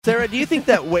Sarah, do you think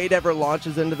that Wade ever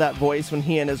launches into that voice when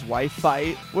he and his wife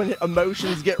fight? When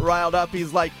emotions get riled up,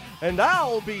 he's like, and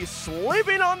I'll be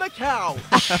sleeping on the couch.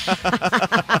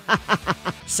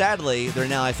 Sadly, they're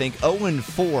now, I think,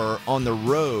 0-4 on the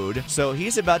road. So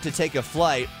he's about to take a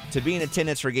flight to be in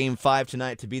attendance for Game 5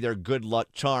 tonight to be their good luck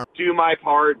charm. Do my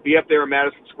part, be up there in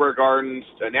Madison Square Gardens,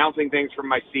 announcing things from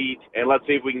my seat, and let's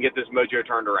see if we can get this mojo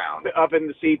turned around. Up in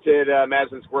the seats at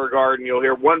Madison Square Garden, you'll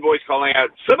hear one voice calling out,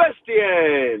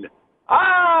 Sebastian!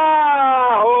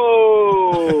 Ah!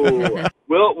 Oh!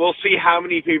 We'll see how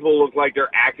many people look like they're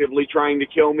actively trying to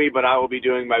kill me, but I will be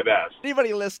doing my best.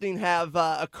 Anybody listening have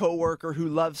a coworker who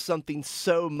loves something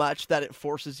so much that it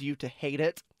forces you to hate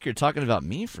it? You're talking about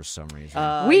me for some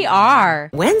reason. We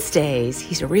are. Wednesdays,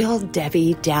 he's a real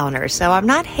Debbie Downer, so I'm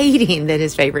not hating that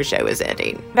his favorite show is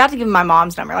ending. About to give him my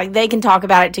mom's number. Like, they can talk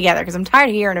about it together because I'm tired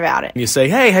of hearing about it. You say,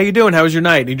 hey, how you doing? How was your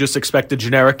night? And you just expect a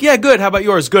generic, yeah, good. How about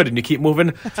yours? Good. And you keep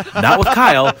moving. Not with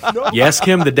Kyle. You ask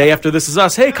him the day after This Is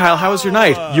Us, hey, Kyle, how was your night?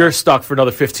 You're stuck for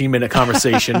another 15-minute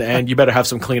conversation, and you better have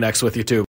some Kleenex with you, too.